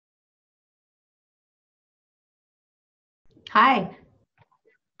Hi.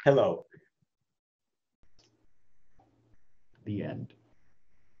 Hello. The end.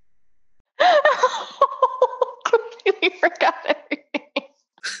 Completely forgot everything.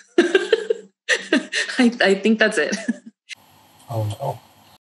 I think that's it. Oh no.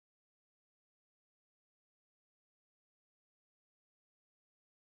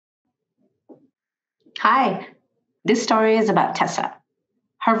 Hi. This story is about Tessa.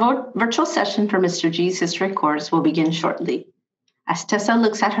 Her virtual session for Mr. G's history course will begin shortly. As Tessa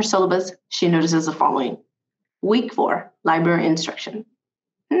looks at her syllabus, she notices the following. Week 4, Library Instruction.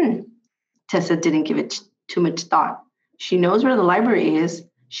 Tessa didn't give it too much thought. She knows where the library is.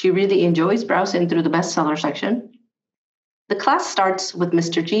 She really enjoys browsing through the bestseller section. The class starts with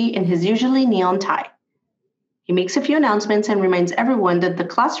Mr. G in his usually neon tie. He makes a few announcements and reminds everyone that the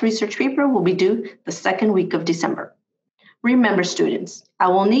class research paper will be due the second week of December. Remember, students, I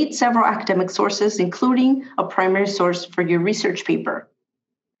will need several academic sources, including a primary source for your research paper.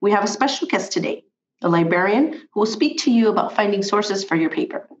 We have a special guest today, a librarian who will speak to you about finding sources for your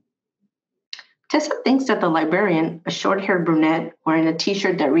paper. Tessa thinks that the librarian, a short-haired brunette wearing a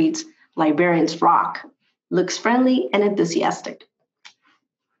t-shirt that reads, "Librarians Rock," looks friendly and enthusiastic.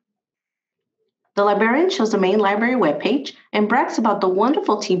 The librarian shows the main library webpage and brags about the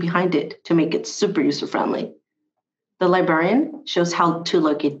wonderful team behind it to make it super user-friendly. The librarian shows how to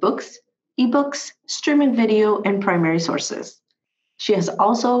locate books, ebooks, streaming video, and primary sources. She has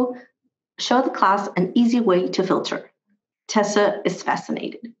also shown the class an easy way to filter. Tessa is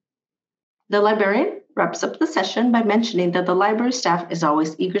fascinated. The librarian wraps up the session by mentioning that the library staff is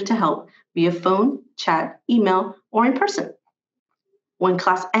always eager to help via phone, chat, email, or in person. When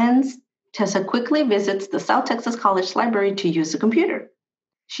class ends, Tessa quickly visits the South Texas College Library to use the computer.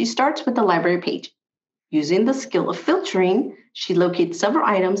 She starts with the library page. Using the skill of filtering, she locates several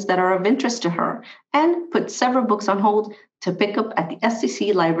items that are of interest to her and puts several books on hold to pick up at the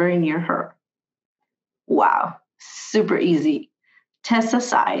STC library near her. Wow, super easy. Tessa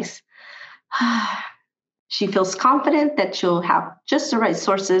sighs. She feels confident that she'll have just the right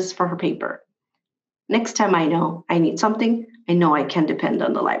sources for her paper. Next time I know I need something, I know I can depend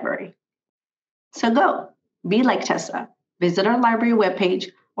on the library. So go, be like Tessa. Visit our library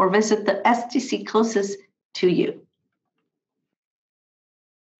webpage or visit the STC closest to you.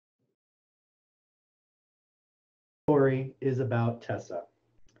 The story is about Tessa.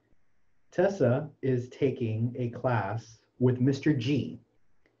 Tessa is taking a class with Mr. G.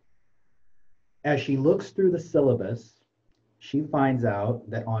 As she looks through the syllabus, she finds out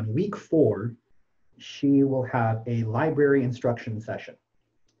that on week 4, she will have a library instruction session.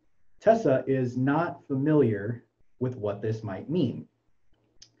 Tessa is not familiar with what this might mean,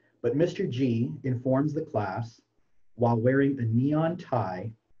 but Mr. G informs the class while wearing a neon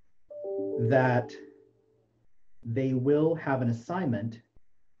tie that they will have an assignment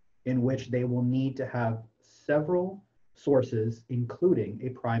in which they will need to have several sources, including a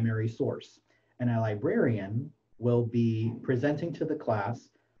primary source. And a librarian will be presenting to the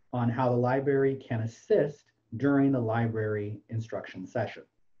class on how the library can assist during the library instruction session.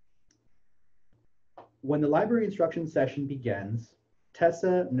 When the library instruction session begins,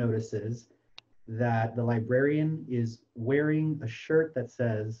 Tessa notices that the librarian is wearing a shirt that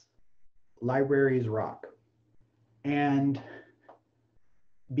says, "Libraries Rock," and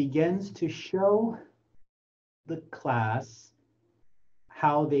begins to show the class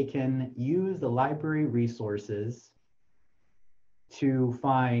how they can use the library resources to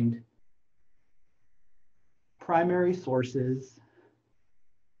find primary sources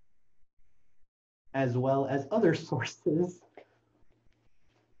as well as other sources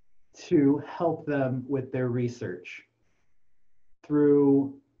to help them with their research.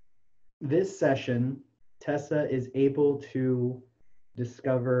 Through this session, Tessa is able to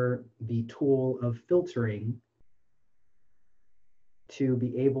discover the tool of filtering to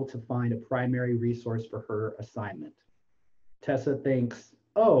be able to find a primary resource for her assignment. Tessa thinks,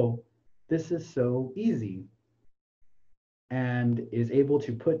 "Oh, this is so easy," and is able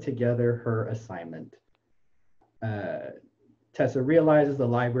to put together her assignment. Tessa realizes the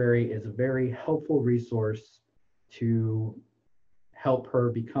library is a very helpful resource to help her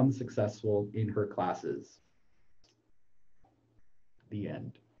become successful in her classes. The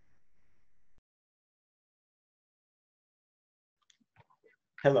end.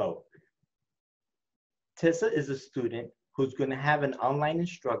 Hello. Tessa is a student who's going to have an online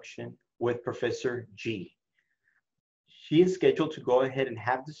instruction with Professor G. She is scheduled to go ahead and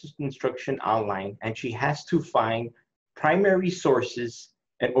have this instruction online, and she has to find primary sources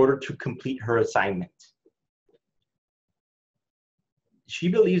in order to complete her assignment. She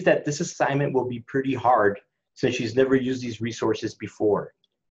believes that this assignment will be pretty hard since she's never used these resources before.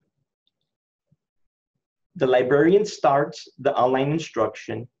 The librarian starts the online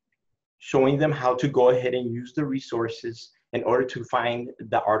instruction, showing them how to go ahead and use the resources in order to find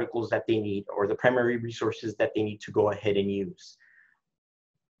the articles that they need or the primary resources that they need to go ahead and use.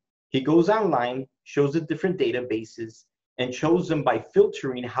 He goes online, shows the different databases, and shows them by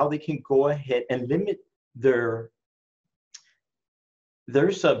filtering how they can go ahead and limit their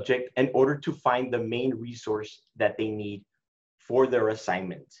subject in order to find the main resource that they need for their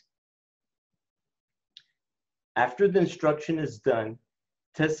assignment. After the instruction is done,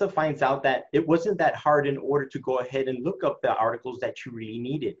 Tessa finds out that it wasn't that hard in order to go ahead and look up the articles that you really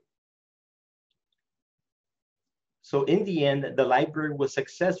needed. So in the end, the library was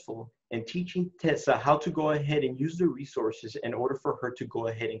successful in teaching Tessa how to go ahead and use the resources in order for her to go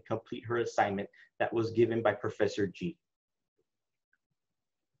ahead and complete her assignment that was given by Professor G.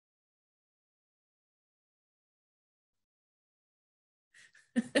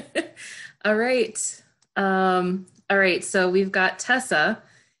 All right. All right. So we've got Tessa,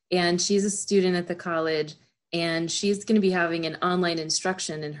 and she's a student at the college, and she's going to be having an online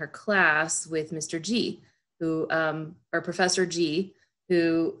instruction in her class with Mr. G, who, or Professor G,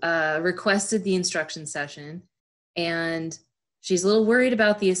 who requested the instruction session. And she's a little worried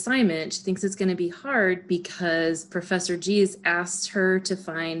about the assignment. She thinks it's going to be hard because Professor G has asked her to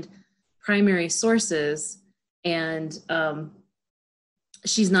find primary sources, and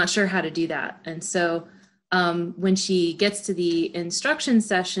she's not sure how to do that. And so when she gets to the instruction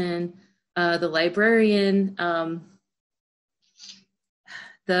session, the librarian,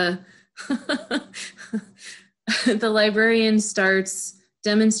 the librarian starts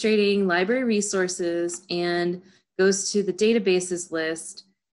demonstrating library resources and goes to the databases list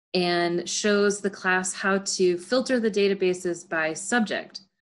and shows the class how to filter the databases by subject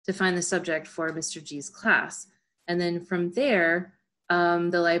to find the subject for Mr. G's class. And then from there,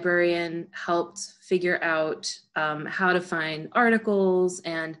 the librarian helped figure out how to find articles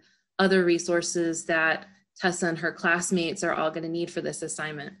and other resources that Tessa and her classmates are all going to need for this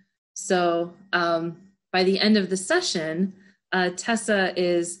assignment. So by the end of the session, Tessa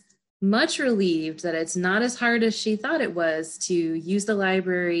is much relieved that it's not as hard as she thought it was to use the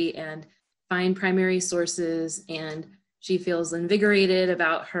library and find primary sources, and she feels invigorated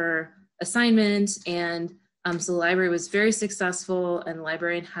about her assignment. And so the library was very successful, and the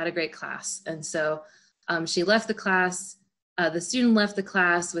librarian had a great class. And so she left the class, the student left the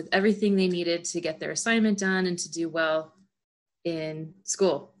class with everything they needed to get their assignment done and to do well in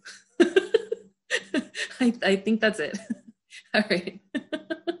school. I think that's it. All right.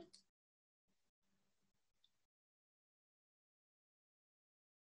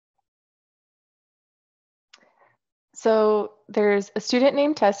 So there's a student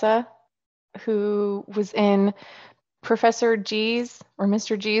named Tessa who was in Professor G's or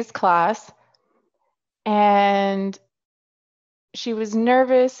Mr. G's class, and she was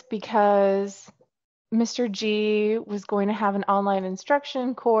nervous because Mr. G was going to have an online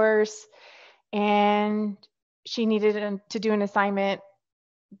instruction course, and she needed to do an assignment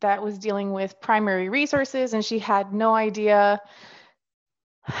that was dealing with primary resources, and she had no idea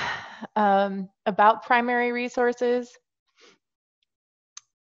about primary resources.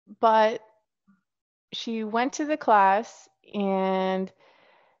 But she went to the class, and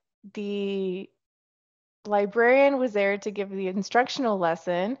the librarian was there to give the instructional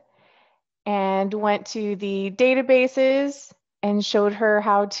lesson and went to the databases and showed her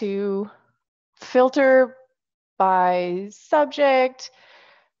how to filter by subject,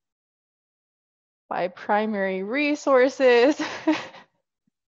 by primary resources,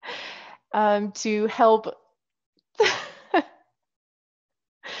 to help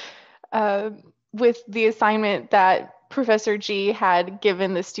with the assignment that Professor G had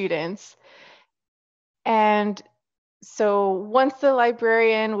given the students. And so once the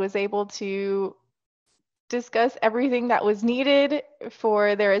librarian was able to discuss everything that was needed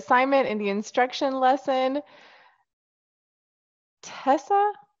for their assignment in the instruction lesson,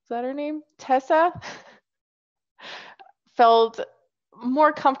 Tessa, is that her name? Tessa felt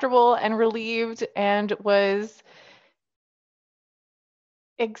more comfortable and relieved and was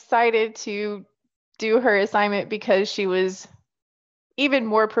excited to do her assignment because she was even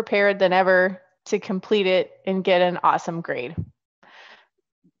more prepared than ever to complete it and get an awesome grade.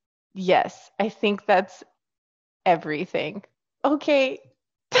 Yes, I think that's everything. Okay.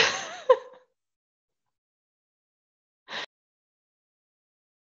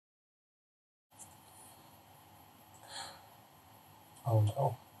 Oh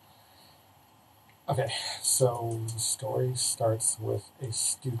no. Okay, so the story starts with a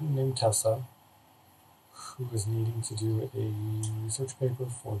student named Tessa who was needing to do a research paper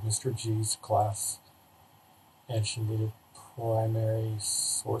for Mr. G's class, and she needed primary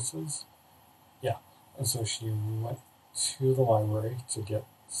sources. Yeah, and so she went to the library to get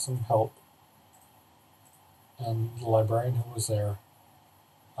some help, and the librarian who was there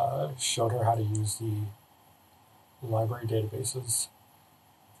showed her how to use the library databases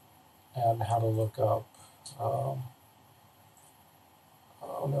and how to look up, oh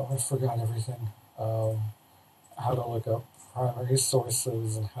no, I forgot everything. How to look up primary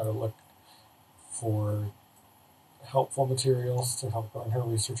sources and how to look for helpful materials to help her in her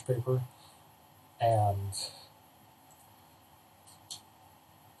research paper. And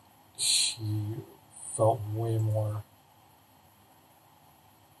she felt way more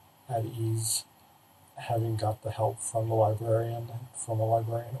at ease having got the help from the librarian, from a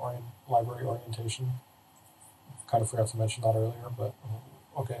library orientation. Kind of forgot to mention that earlier, but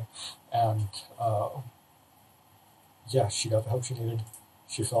okay. And yeah, she got the help she needed.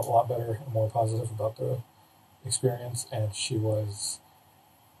 She felt a lot better and more positive about the experience, and she was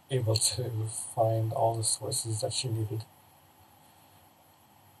able to find all the sources that she needed.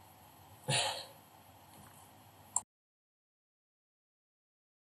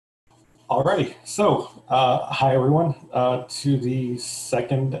 Alrighty, so hi everyone to the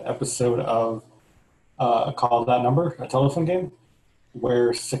second episode of Call That Number, a telephone game,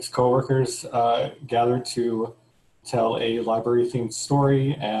 where 6 coworkers gather to tell a library-themed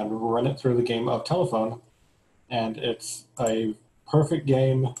story and run it through the game of telephone. And it's a perfect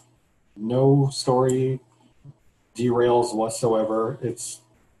game, no story derails whatsoever. It's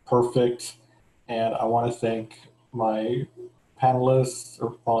perfect, and I want to thank my panelists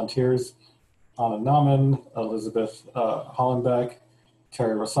or volunteers, Anna Nauman, Elizabeth Hollenbeck,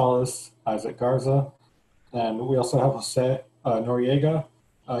 Terri Rosalez, Isaac Garza, and we also have Jose Noriega.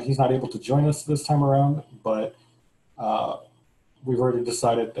 He's not able to join us this time around, but we've already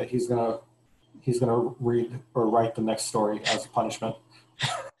decided that he's gonna read or write the next story as a punishment.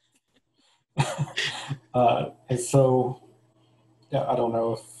 And so, yeah, I don't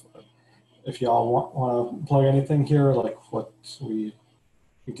know if y'all want to plug anything here, like what we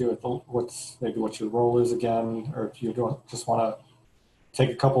do at what your role is again, or if you don't just want to take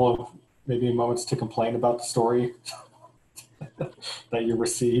a couple of maybe moments to complain about the story that you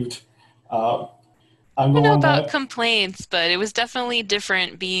received. I don't know about complaints, but it was definitely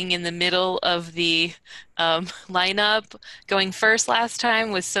different being in the middle of the lineup. Going first last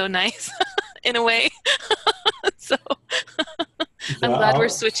time was so nice in a way. So I'm glad we're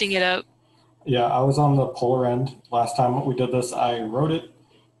switching it up. Yeah, I was on the polar end last time we did this. I wrote it,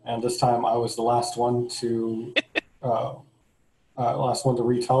 and this time I was the last one to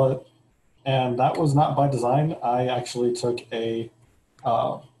retell it, and that was not by design. I actually took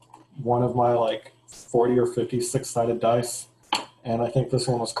one of my 40 or 50 6-sided dice, and I think this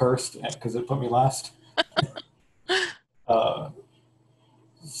one was cursed because it put me last.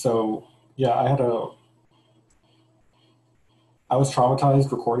 So yeah, I was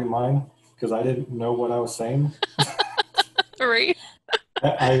traumatized recording mine because I didn't know what I was saying. Right.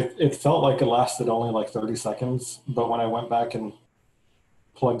 It felt like it lasted only 30 seconds, but when I went back and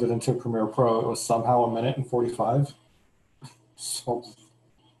plugged it into Premiere Pro, it was somehow 1 minute and 45. So,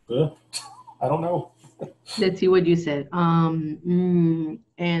 I don't know. Let's see what you said. I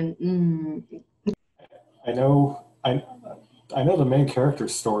know the main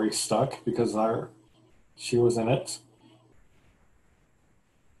character's story stuck because she was in it.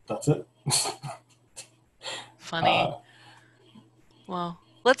 That's it. Funny. Well,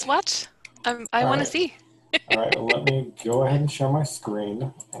 let's watch. I want to see. All right, well, let me go ahead and share my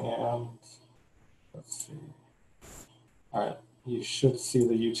screen, and let's see. All right, you should see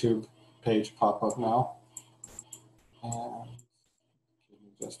the YouTube page pop up now. And give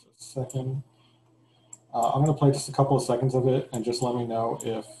me just a second. I'm going to play just a couple of seconds of it, and just let me know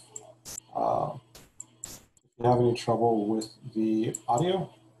if you have any trouble with the audio.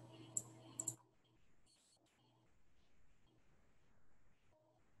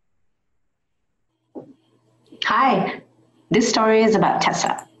 Hi, this story is about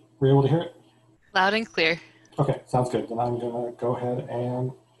Tessa. Were you able to hear it? Loud and clear. Okay, sounds good. Then I'm going to go ahead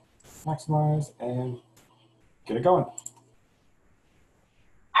and maximize and get it going.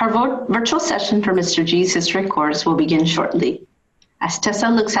 Her virtual session for Mr. G's history course will begin shortly. As Tessa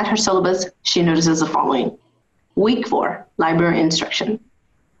looks at her syllabus, she notices the following. Week 4, library instruction.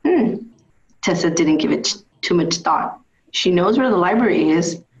 Tessa didn't give it too much thought. She knows where the library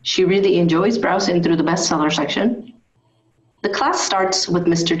is. She really enjoys browsing through the bestseller section. The class starts with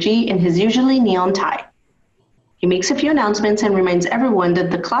Mr. G in his usually neon tie. He makes a few announcements and reminds everyone that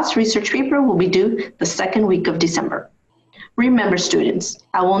the class research paper will be due the second week of December. Remember, students,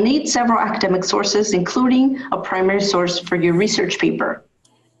 I will need several academic sources, including a primary source for your research paper.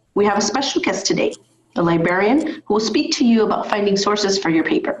 We have a special guest today, a librarian who will speak to you about finding sources for your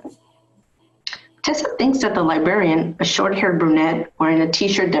paper. Tessa thinks that the librarian, a short-haired brunette wearing a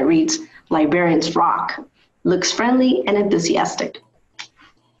t-shirt that reads, "Librarians Rock," looks friendly and enthusiastic.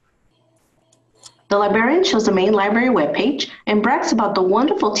 The librarian shows the main library webpage and brags about the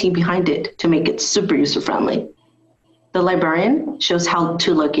wonderful team behind it to make it super user-friendly. The librarian shows how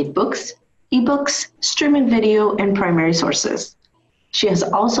to locate books, ebooks, streaming video, and primary sources. She has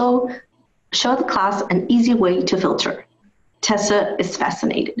also shown the class an easy way to filter. Tessa is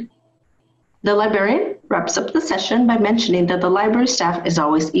fascinated. The librarian wraps up the session by mentioning that the library staff is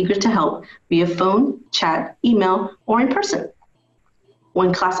always eager to help via phone, chat, email, or in person.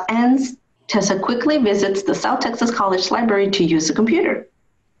 When class ends, Tessa quickly visits the South Texas College Library to use the computer.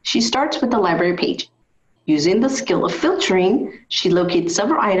 She starts with the library page. Using the skill of filtering, she locates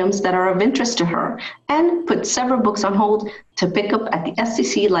several items that are of interest to her and puts several books on hold to pick up at the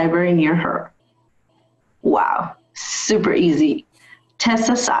STC library near her. Wow, super easy.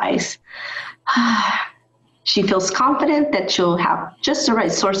 Tessa sighs. She feels confident that she'll have just the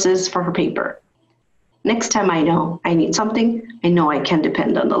right sources for her paper. Next time I know I need something, I know I can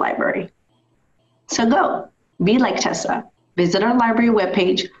depend on the library. So go, be like Tessa. Visit our library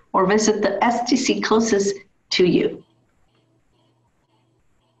webpage or visit the STC closest to you.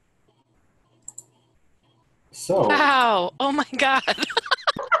 So, Wow. Oh my God.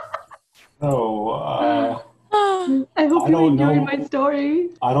 so I hope I you don't enjoyed know. my story.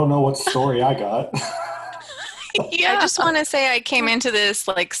 I don't know what story I got. Yeah. I just want to say I came into this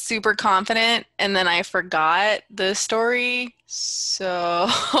like super confident and then I forgot the story. So,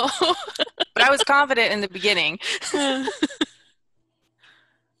 but I was confident in the beginning. That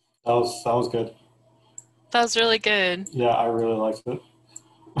was good. That was really good. Yeah, I really liked it.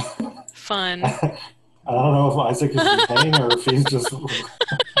 Fun. I don't know if Isaac is in pain or if he's just.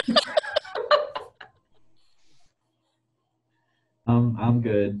 I'm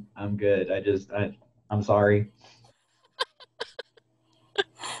good. I'm good. I'm sorry.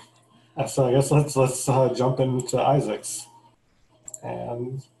 So I guess let's jump into Isaac's,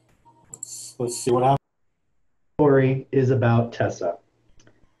 and let's see what happens. The story is about Tessa.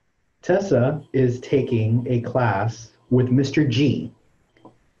 Tessa is taking a class with Mr. G.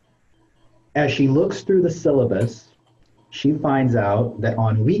 As she looks through the syllabus, she finds out that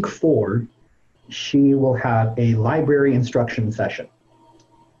on week 4, she will have a library instruction session.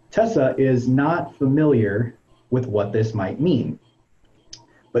 Tessa is not familiar with what this might mean,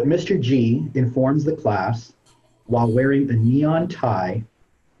 but Mr. G informs the class while wearing a neon tie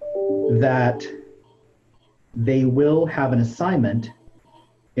that they will have an assignment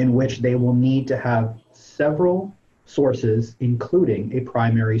in which they will need to have several sources, including a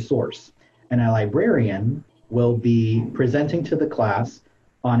primary source. And a librarian will be presenting to the class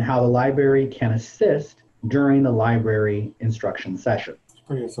on how the library can assist during the library instruction session. It's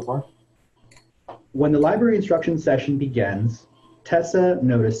pretty good so far. When the library instruction session begins, Tessa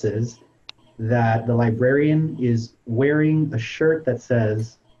notices that the librarian is wearing a shirt that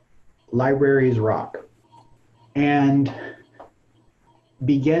says "Libraries Rock" and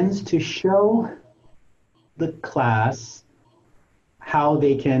begins to show the class how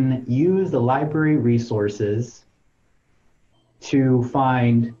they can use the library resources to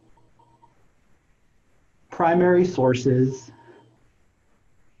find primary sources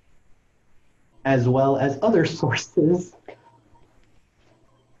as well as other sources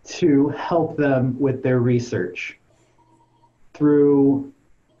to help them with their research. Through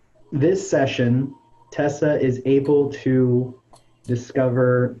this session, Tessa is able to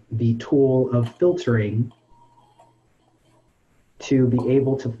discover the tool of filtering to be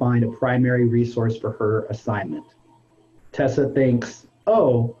able to find a primary resource for her assignment. Tessa thinks,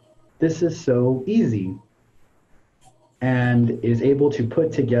 oh, this is so easy, and is able to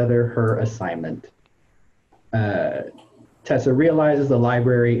put together her assignment. Tessa realizes the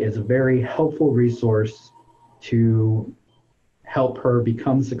library is a very helpful resource to help her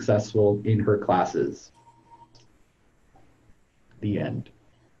become successful in her classes. The end.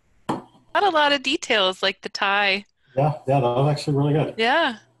 Not a lot of details like the tie. Yeah, that was actually really good.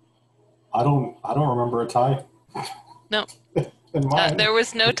 Yeah. I don't remember a tie. No. In mine. There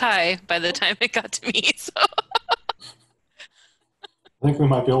was no tie by the time it got to me. So. I think we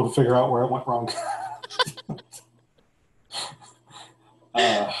might be able to figure out where it went wrong.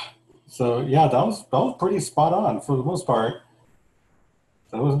 So yeah, that was pretty spot on for the most part.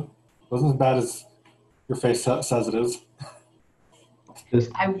 That wasn't as bad as Your face says it is.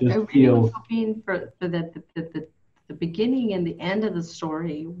 I really was hoping for the beginning and the end of the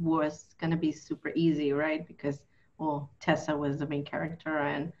story was going to be super easy, right? Because, well, Tessa was the main character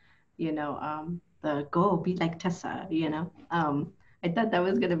and, the go be like Tessa, I thought that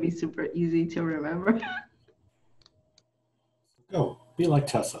was going to be super easy to remember. Go, be like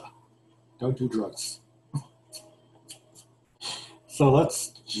Tessa. Don't do drugs. So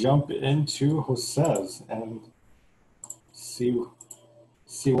let's jump into Jose's and see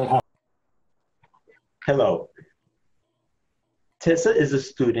what happens. Hello. Tessa is a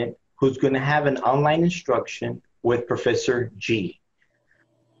student who's going to have an online instruction with Professor G.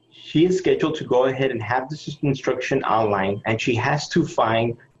 She is scheduled to go ahead and have this instruction online, and she has to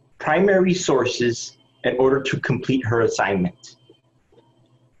find primary sources in order to complete her assignment.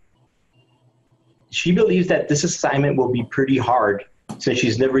 She believes that this assignment will be pretty hard since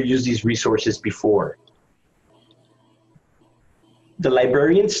she's never used these resources before. The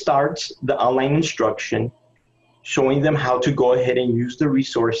librarian starts the online instruction, showing them how to go ahead and use the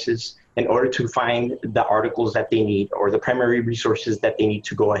resources in order to find the articles that they need or the primary resources that they need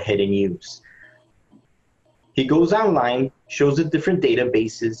to go ahead and use. He goes online, shows the different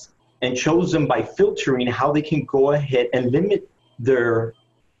databases, and shows them by filtering how they can go ahead and limit their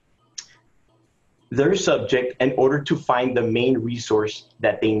subject in order to find the main resource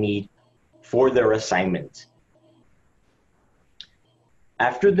that they need for their assignment.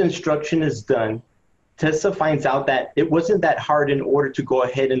 After the instruction is done, Tessa finds out that it wasn't that hard in order to go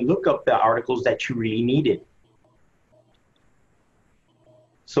ahead and look up the articles that she really needed.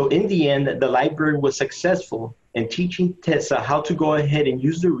 So in the end, the library was successful in teaching Tessa how to go ahead and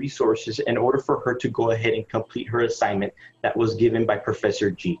use the resources in order for her to go ahead and complete her assignment that was given by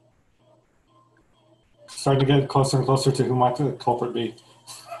Professor G. Starting to get closer and closer to who might the culprit be.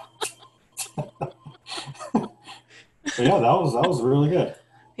 But yeah, that was really good.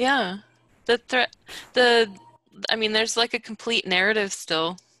 Yeah. There's like a complete narrative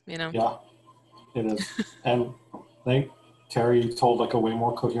still, Yeah, it is. And I think Terry told like a way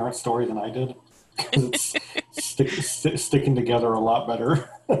more coherent story than I did. Because it's sticking together a lot better.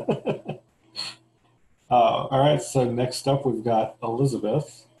 All right, so next up we've got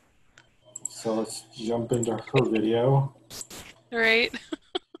Elizabeth. So let's jump into her video. Right.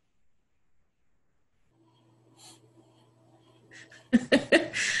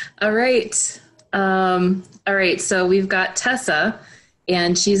 All right. So we've got Tessa,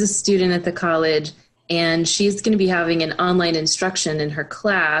 and she's a student at the college, and she's going to be having an online instruction in her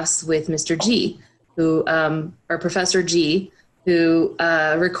class with Mr. G, or Professor G, who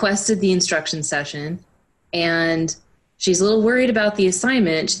requested the instruction session. And she's a little worried about the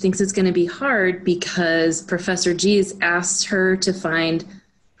assignment. She thinks it's going to be hard because Professor G has asked her to find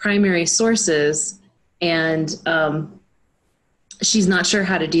primary sources, and she's not sure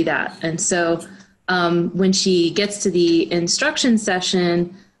how to do that. And so when she gets to the instruction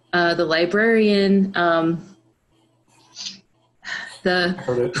session, the librarian, the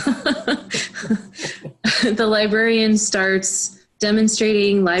librarian starts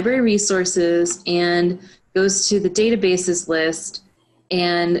demonstrating library resources and goes to the databases list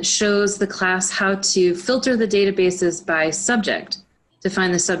and shows the class how to filter the databases by subject to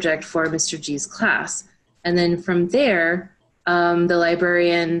find the subject for Mr. G's class. And then from there, the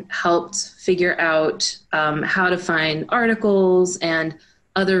librarian helped figure out how to find articles and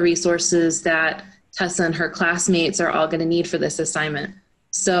other resources that Tessa and her classmates are all going to need for this assignment.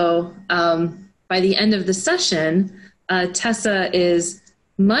 So by the end of the session, Tessa is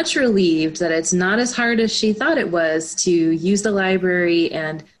much relieved that it's not as hard as she thought it was to use the library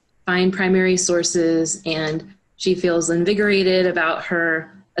and find primary sources, and she feels invigorated about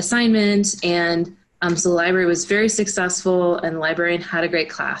her assignment. And so the library was very successful, and the librarian had a great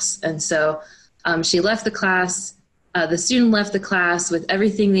class. And so she left the class, the student left the class with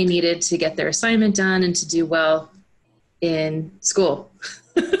everything they needed to get their assignment done and to do well in school.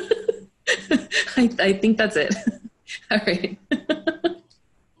 I think that's it. All right.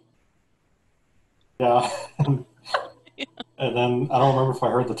 Yeah. And then I don't remember if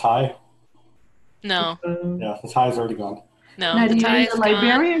I heard the tie. No. Yeah, the tie's already gone. No. Not The even tie's the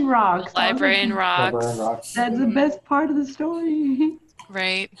librarian rocks. Librarian rocks. Librarian rocks. That's the best part of the story.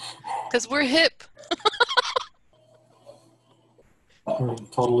 Right. Because we're hip.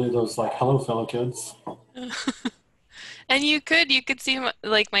 Totally those like hello fellow kids. And you could see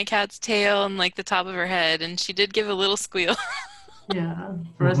like my cat's tail and like the top of her head, and she did give a little squeal. Yeah,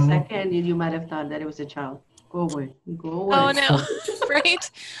 for a second you might have thought that it was a child. Go away. Go away. Oh no,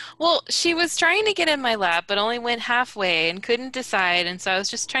 right? Well, she was trying to get in my lap, but only went halfway and couldn't decide. And so I was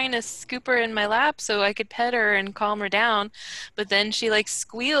just trying to scoop her in my lap so I could pet her and calm her down. But then she like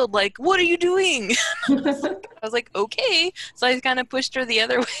squealed, like, "What are you doing?" I was like, "Okay." So I kind of pushed her the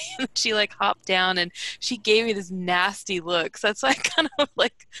other way, and she like hopped down, and she gave me this nasty look. So that's why I kind of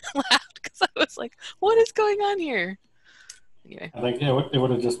like laughed because I was like, "What is going on here?" Anyway. I think it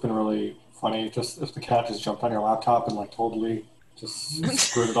would have just been really funny just if the cat just jumped on your laptop and like totally just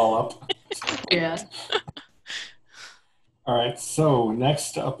screwed it all up. Yeah. All right, so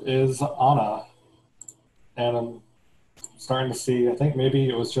next up is Anna. And I'm starting to see, I think maybe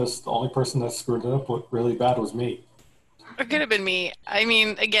it was just the only person that screwed it up really bad was me. It could have been me. I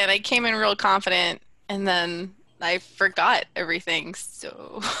mean, again, I came in real confident and then I forgot everything,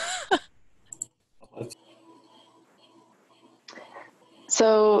 so.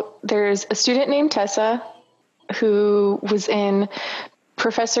 So there's a student named Tessa who was in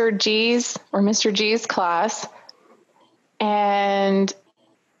Professor G's or Mr. G's class, and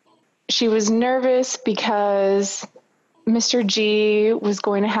she was nervous because Mr. G was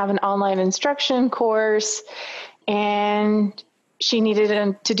going to have an online instruction course, and she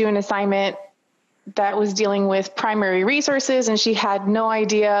needed to do an assignment that was dealing with primary resources, and she had no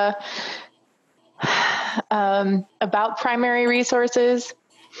idea about primary resources.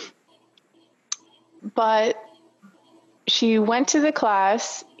 But she went to the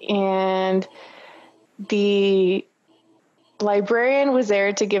class, and the librarian was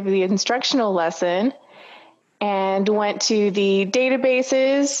there to give the instructional lesson and went to the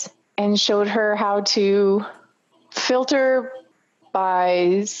databases and showed her how to filter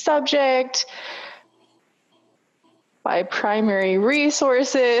by subject, by primary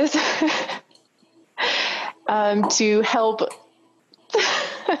resources, to help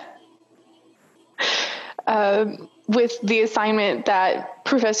with the assignment that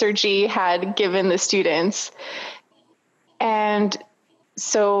Professor G had given the students. And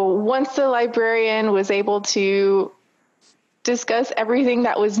so once the librarian was able to discuss everything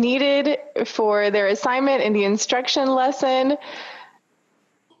that was needed for their assignment in the instruction lesson,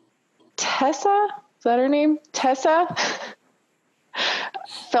 Tessa, is that her name? Tessa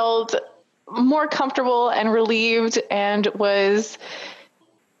felt more comfortable and relieved and was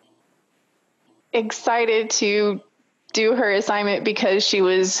excited to do her assignment because she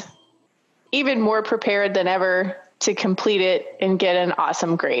was even more prepared than ever to complete it and get an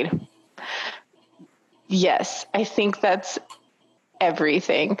awesome grade. Yes, I think that's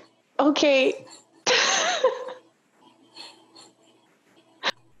everything. Okay.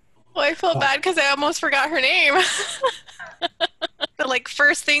 Well, I feel bad because I almost forgot her name. The like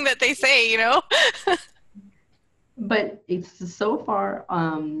first thing that they say, you know? But it's so far,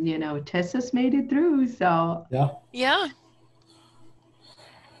 Tessa's made it through, so. Yeah.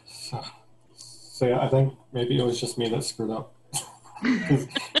 So yeah, I think maybe it was just me that screwed up.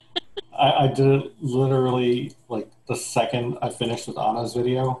 I did it literally like the second I finished with Anna's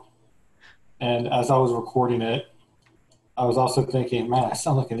video. And as I was recording it, I was also thinking, man, I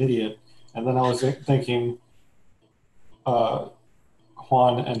sound like an idiot. And then I was thinking,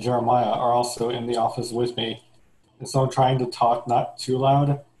 Juan and Jeremiah are also in the office with me. And so I'm trying to talk not too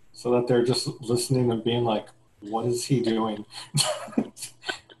loud so that they're just listening and being like, what is he doing?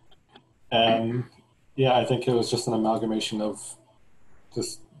 And yeah, I think it was just an amalgamation of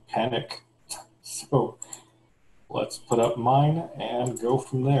just panic. So let's put up mine and go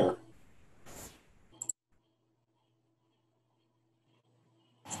from there.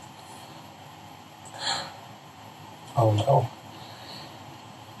 Oh no.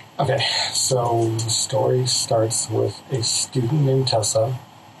 Okay, so the story starts with a student named Tessa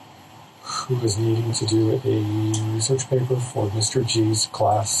who is needing to do a research paper for Mr. G's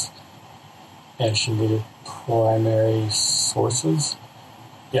class, and she needed primary sources.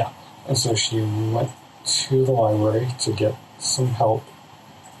 Yeah, and so she went to the library to get some help,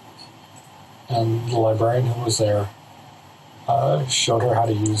 and the librarian who was there showed her how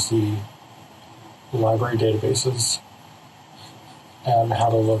to use the library databases and how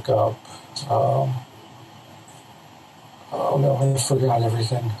to look up, oh no, I forgot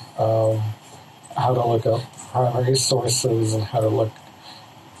everything, how to look up primary sources and how to look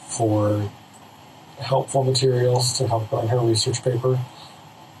for helpful materials to help on her research paper.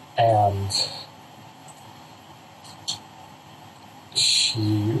 And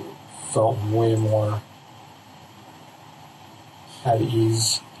she felt way more at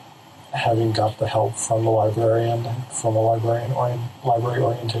ease having got the help from the librarian, from a library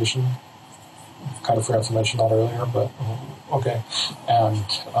orientation. Kind of forgot to mention that earlier, but okay. And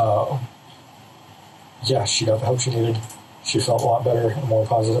yeah, she got the help she needed. She felt a lot better and more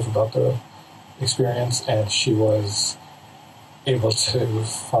positive about the experience, and she was able to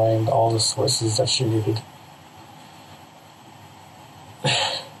find all the sources that she needed.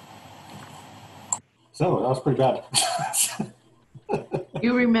 So that was pretty bad.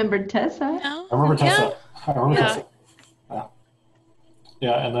 You remembered Tessa? No? I remember Yeah. Tessa. I remember Yeah. Tessa.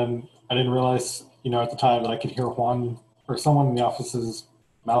 Yeah, and then I didn't realize, at the time that I could hear Juan or someone in the office's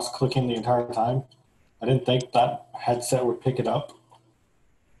mouse clicking the entire time. I didn't think that headset would pick it up.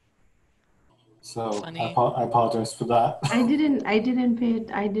 So Funny. I apologize for that. I didn't pay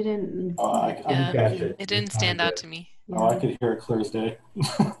it. I didn't. I Yeah. Catch it. It didn't It's all stand out good. to me. I could hear it clear as day.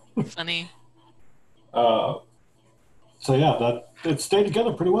 Funny. So yeah, it stayed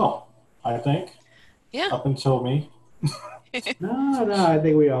together pretty well, I think. Yeah. Up until me. No, I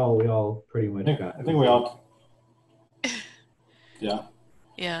think we all pretty much got. I think we all. Yeah.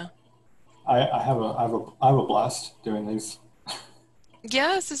 Yeah. I have a blast doing these.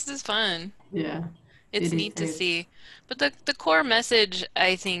 Yes, this is fun. Yeah. It's neat to see. But the core message,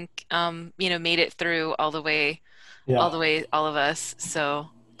 I think, made it through all the way, all of us. So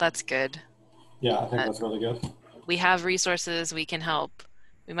that's good. Yeah, I think that's really good. We have resources. We can help.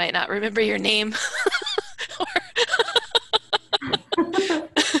 We might not remember your name.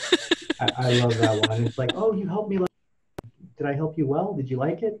 I love that one. It's like, oh, you helped me. Did I help you well? Did you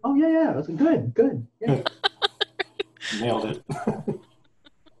like it? Oh yeah. That's good. Yeah. Nailed it.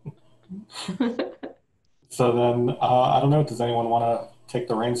 So then, I don't know. Does anyone want to take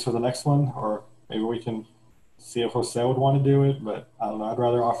the reins for the next one, or maybe we can see if Jose would want to do it? But I don't know. I'd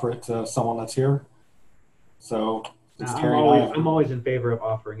rather offer it to someone that's here. So it's Terry and I. I'm always in favor of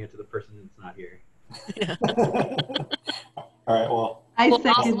offering it to the person that's not here. Yeah. All right. Well,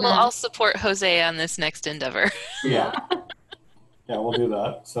 I'll support Jose on this next endeavor. Yeah. Yeah, we'll do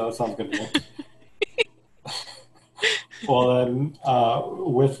that. So that sounds good to me. Well, then,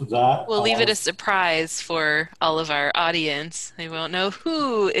 with that, We'll leave it a surprise for all of our audience. They won't know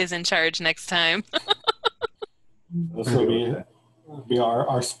who is in charge next time. This will be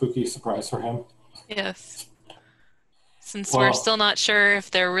our spooky surprise for him. Yes. Since we're still not sure if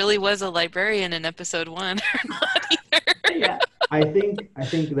there really was a librarian in episode 1 or not either. Yeah. I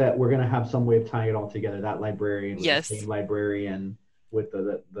think that we're gonna have some way of tying it all together. That librarian was Yes. the same librarian with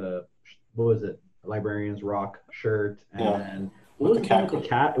the what was it? Librarian's rock shirt, and then what was the cat? The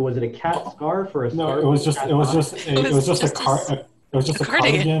cat? Was it a cat scarf or a scarf? No, it was just a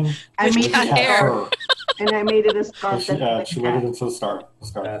cardigan. I made cat hair. and I made it a scarf. She made it into a scarf.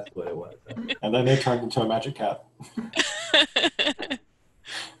 That's what it was. And then it turned into a magic cat.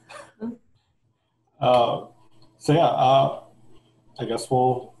 So yeah, I guess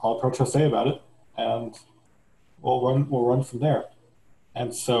I'll approach Jose about it, and we'll run from there.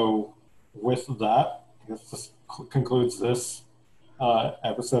 And so with that, I guess this concludes this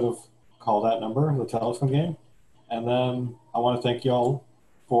episode of Call That Number, the telephone game. And then I want to thank y'all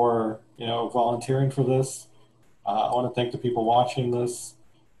for volunteering for this. I want to thank the people watching this,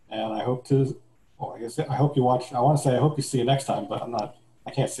 and I hope to. Well, I hope you watch. I want to say I hope you see you next time, but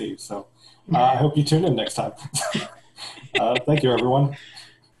I can't see you, so I hope you tune in next time. Thank you, everyone.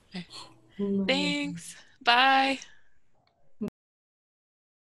 Thanks. Bye.